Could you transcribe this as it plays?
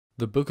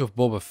The Book of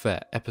Boba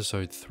Fett,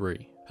 Episode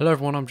 3. Hello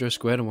everyone, I'm Joe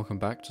Squared and welcome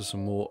back to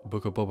some more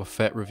Book of Boba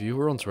Fett review.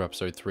 We're on to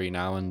Episode 3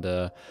 now, and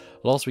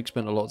last week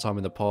spent a lot of time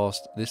in the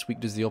past. This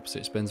week does the opposite.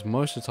 It spends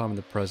most of the time in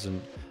the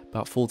present,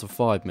 about 4 to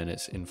 5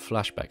 minutes in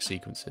flashback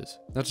sequences.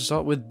 Now to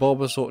start with,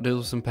 Boba sort of deals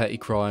with some petty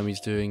crime. He's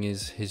doing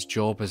his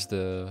job as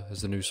the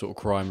new sort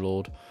of crime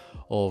lord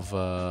of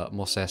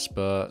Mos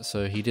Espa.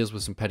 So he deals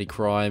with some petty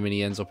crime and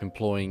he ends up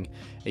employing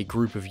a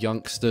group of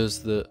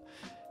youngsters that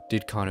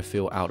did kind of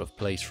feel out of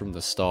place from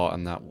the start,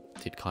 and that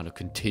did kind of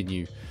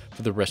continue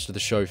for the rest of the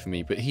show for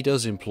me. But he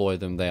does employ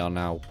them. They are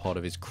now part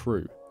of his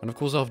crew. And of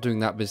course, after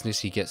doing that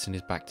business, he gets in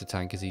his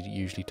back-to-tank, as he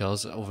usually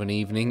does, of an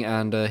evening,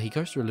 and he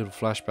goes through a little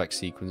flashback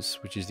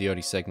sequence, which is the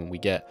only segment we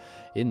get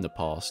in the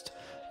past.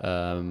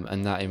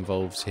 And that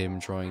involves him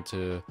trying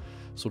to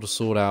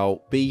sort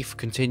out beef,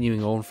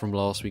 continuing on from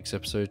last week's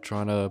episode,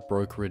 trying to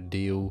broker a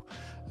deal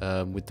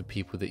with the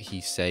people that he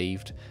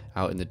saved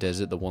out in the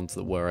desert, the ones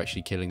that were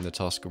actually killing the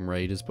Tusken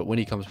Raiders. But when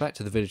he comes back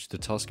to the village, the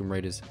Tusken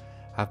Raiders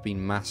have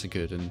been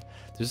massacred, and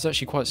this is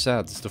actually quite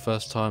sad. This is the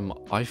first time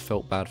I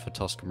felt bad for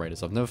Tusken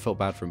Raiders. I've never felt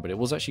bad for him, but it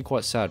was actually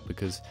quite sad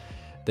because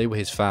they were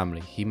his family.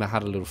 He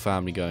had a little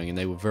family going, and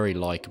they were very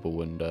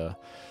likable, and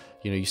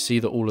you see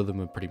that all of them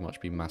have pretty much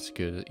been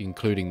massacred,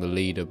 including the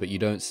leader, but you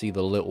don't see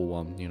the little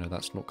one.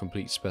 That's not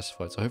completely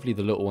specified. So hopefully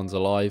the little one's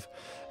alive,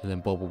 and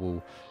then Boba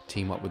will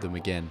team up with them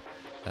again.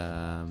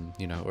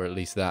 Or at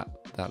least that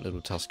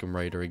little Tusken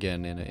Raider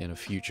again in a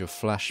future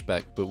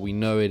flashback. But we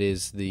know it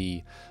is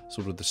the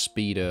sort of the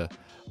speeder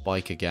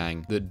biker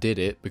gang that did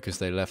it, because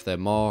they left their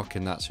mark,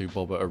 and that's who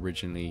Boba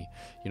originally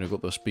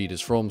got those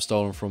speeders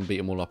stolen from, beat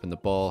them all up in the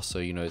bar. So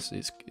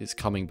it's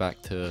coming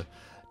back to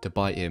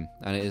bite him,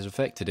 and it has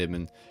affected him,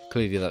 and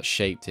clearly that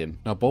shaped him.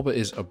 Now Boba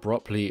is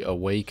abruptly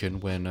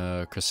awakened when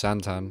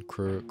Chrysanthemum,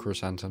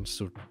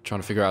 still trying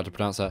to figure out how to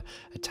pronounce that,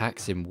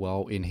 attacks him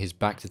while in his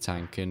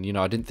back-to-tank. And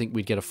I didn't think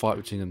we'd get a fight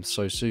between them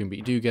so soon, but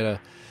you do get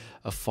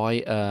a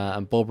fight,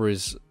 and Boba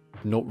is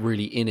not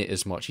really in it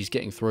as much. He's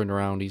getting thrown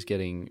around, he's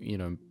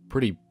getting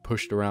pretty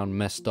pushed around,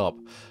 messed up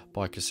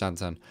by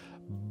Chrysanthemum.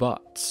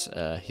 But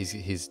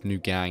his new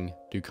gang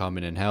do come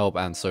in and help,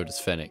 and so does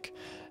Fennec.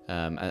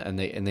 And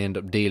they end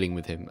up dealing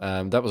with him.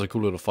 That was a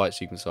cool little fight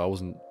sequence. So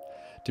I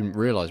didn't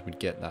realize we'd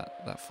get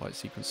that fight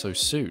sequence so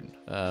soon.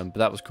 But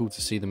that was cool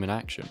to see them in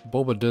action.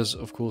 Boba does,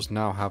 of course,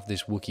 now have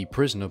this Wookiee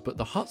prisoner, but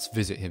the Hutts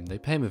visit him. They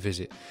pay him a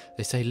visit.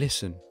 They say,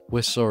 "Listen,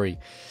 we're sorry."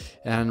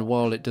 And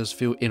while it does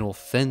feel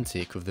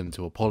inauthentic of them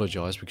to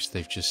apologize because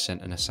they've just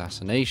sent an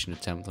assassination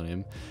attempt on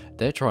him,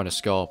 they're trying to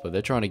scarper.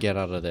 They're trying to get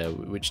out of there,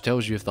 which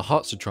tells you if the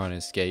Hutts are trying to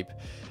escape,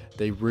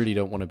 they really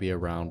don't want to be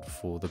around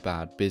for the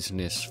bad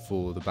business,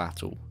 for the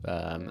battle.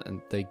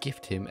 And they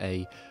gift him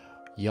a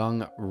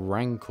young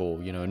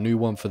Rancor, a new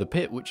one for the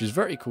pit, which is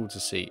very cool to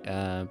see.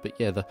 But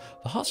yeah, the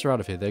Hutts are out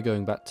of here. They're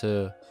going back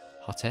to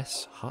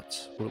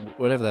Hutt,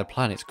 whatever their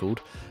planet's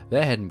called.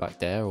 They're heading back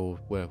there, or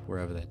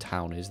wherever their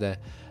town is. They're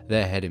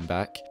heading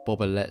back.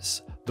 Boba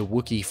lets the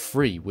Wookiee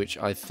free, which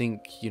I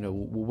think will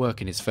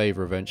work in his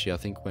favor eventually. I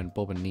think when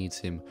Boba needs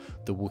him,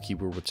 the Wookiee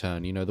will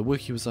return. The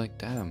Wookiee was like,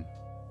 "Damn,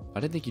 I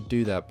didn't think you'd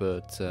do that,"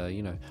 but,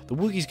 the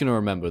Wookiee's going to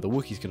remember. The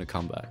Wookiee's going to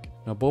come back.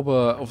 Now,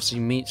 Boba obviously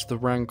meets the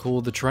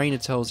Rancor. The trainer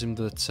tells him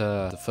that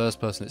the first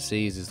person it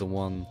sees is the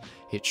one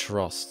it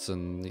trusts,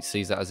 and it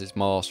sees that as its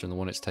master, and the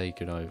one it's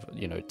taken over.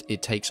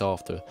 It takes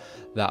after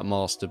that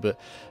master, but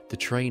the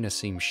trainer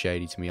seems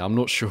shady to me. I'm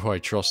not sure I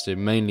trust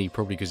him, mainly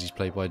probably because he's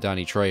played by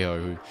Danny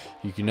Trejo, who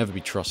you can never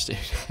be trusted.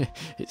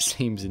 It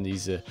seems in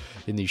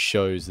these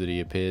shows that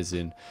he appears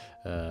in,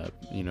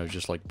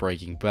 just like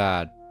Breaking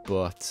Bad.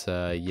 But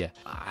yeah,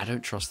 I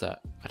don't trust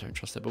that.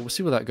 But we'll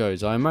see where that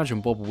goes. I imagine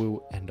Boba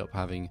will end up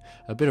having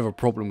a bit of a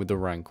problem with the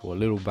Rancor, a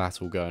little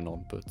battle going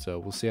on, but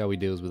we'll see how he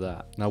deals with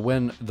that. Now,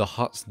 when the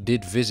Hutts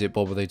did visit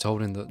Boba, they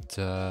told him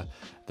that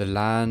the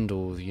land,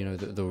 or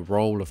the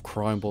role of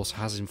crime boss,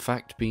 has in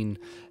fact been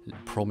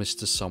promised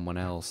to someone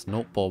else,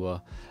 not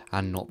Boba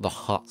and not the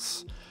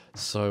Hutts.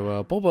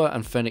 So Boba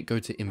and Fennec go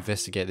to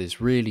investigate this,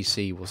 really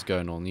see what's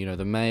going on.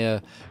 The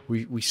mayor,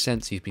 we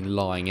sense he's been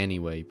lying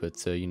anyway, but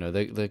they're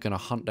going to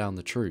hunt down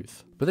the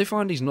truth. But they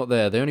find he's not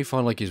there. They only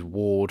find like his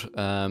ward,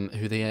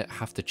 who they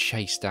have to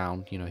chase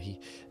down.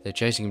 They're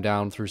chasing him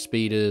down through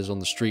speeders on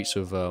the streets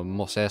of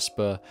Mos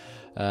Espa.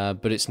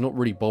 But it's not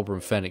really Boba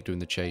and Fennec doing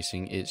the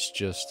chasing. It's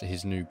just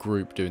his new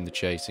group doing the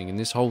chasing. And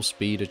this whole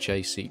speeder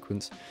chase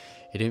sequence,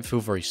 it didn't feel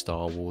very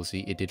Star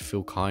Warsy. It did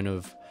feel kind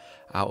of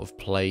out of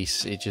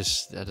place. It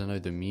just, I don't know,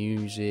 the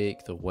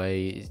music, the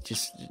way, it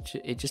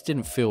just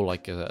didn't feel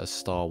like a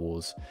Star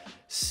Wars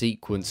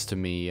sequence to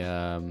me.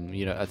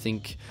 I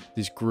think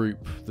this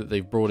group that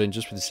they've brought in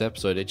just for this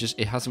episode,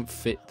 it hasn't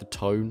fit the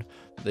tone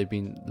that they've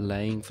been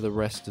laying for the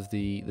rest of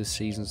the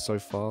season so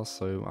far.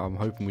 So I'm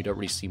hoping we don't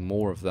really see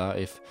more of that.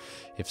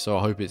 If so,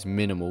 I hope it's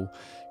minimal,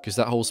 because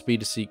that whole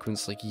speeder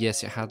sequence, like,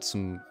 yes, it had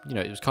some,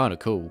 it was kind of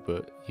cool,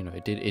 but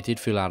it did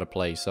feel out of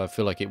place. So I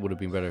feel like it would have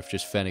been better if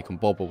just Fennec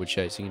and Boba were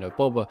chasing.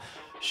 Boba,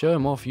 show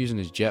him off using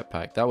his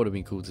jetpack. That would have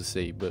been cool to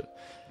see, but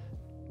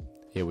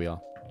here we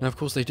are. Now, of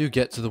course, they do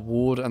get to the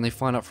ward, and they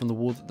find out from the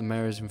ward that the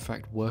mayor is in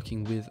fact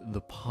working with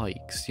the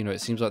Pikes. You know,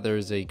 it seems like there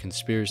is a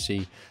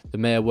conspiracy, the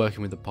mayor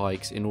working with the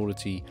Pikes in order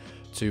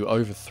to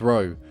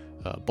overthrow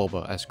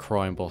Boba as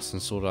crime boss,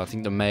 and sort of, I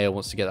think the mayor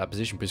wants to get that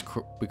position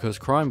because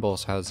crime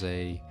boss has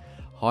a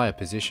higher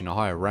position, a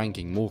higher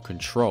ranking, more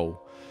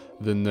control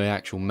than the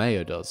actual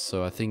mayor does.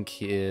 So I think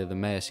here the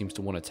mayor seems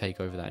to want to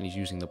take over that, and he's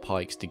using the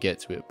Pikes to get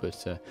to it.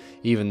 But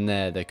even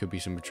there could be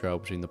some betrayal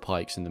between the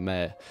Pikes and the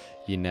mayor.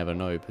 You never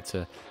know.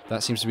 But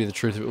that seems to be the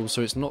truth of it.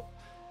 Also, it's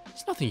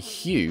nothing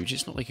huge.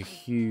 It's not like a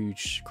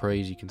huge,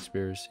 crazy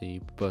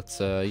conspiracy. But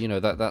you know,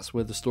 that's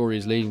where the story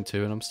is leading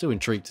to, and I'm still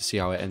intrigued to see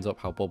how it ends up,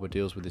 how Boba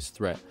deals with this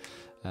threat.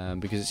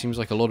 Because it seems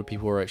like a lot of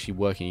people are actually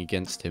working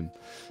against him,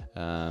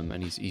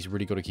 and he's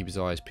really got to keep his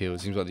eyes peeled.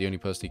 It seems like the only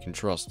person he can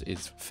trust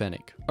is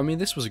Fennec. I mean,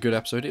 this was a good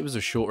episode. It was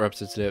a shorter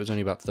episode today. It was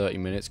only about 30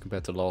 minutes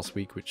compared to last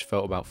week, which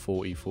felt about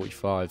 40,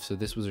 45. So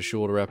this was a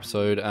shorter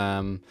episode,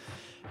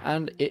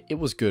 and it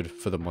was good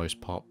for the most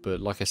part. But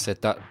like I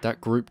said,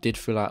 that group did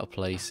feel out of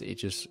place.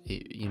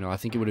 You know, I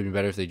think it would have been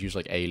better if they'd used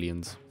like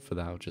aliens for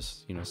that, or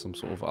just, you know, some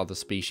sort of other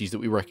species that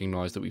we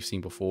recognize, that we've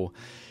seen before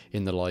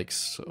in the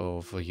likes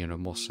of, you know,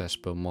 Mos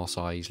Espa, Mos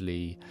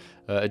Eisley,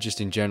 just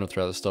in general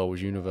throughout the Star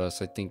Wars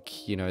universe. I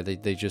think, you know,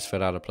 they just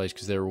felt out of place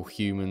because they're all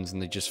humans, and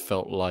they just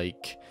felt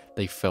like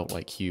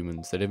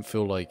humans. They didn't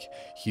feel like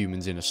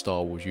humans in a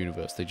Star Wars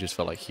universe. They just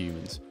felt like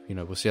humans. You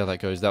know, we'll see how that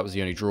goes. That was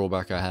the only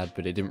drawback I had,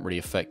 but it didn't really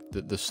affect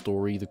the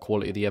story, the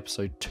quality of the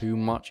episode too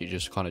much. It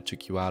just kind of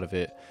took you out of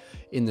it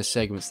in the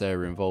segments they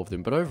were involved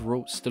in. But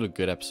overall, still a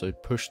good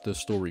episode, pushed the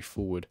story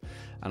forward,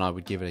 and I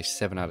would give it a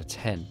 7 out of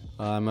 10.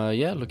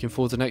 Yeah, looking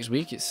forward to next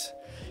week. It's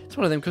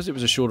one of them, because it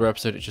was a shorter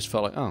episode, it just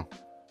felt like, oh,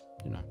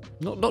 you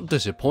know, not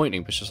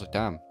disappointing, but it's just like,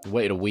 damn, you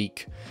waited a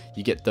week,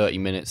 you get 30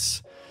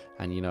 minutes,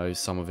 and, you know,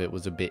 some of it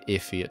was a bit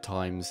iffy at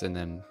times, and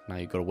then now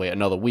you've got to wait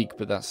another week.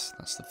 But that's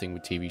the thing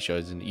with TV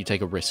shows, and you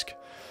take a risk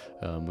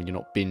when you're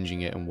not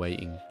binging it and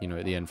waiting, you know,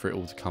 at the end for it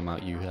all to come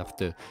out. You have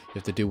to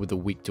deal with the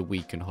week to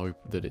week and hope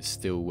that it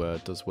still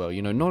does well.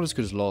 You know, not as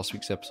good as last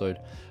week's episode,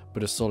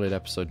 but a solid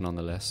episode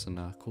nonetheless. And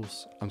of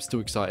course, I'm still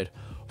excited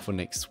for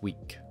next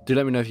week. Do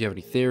let me know if you have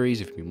any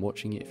theories, if you've been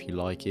watching it, if you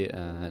like it.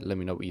 Let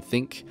me know what you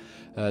think.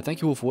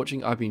 Thank you all for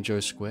watching. I've been Joe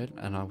Squared,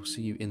 and I will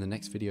see you in the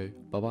next video.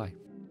 Bye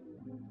bye.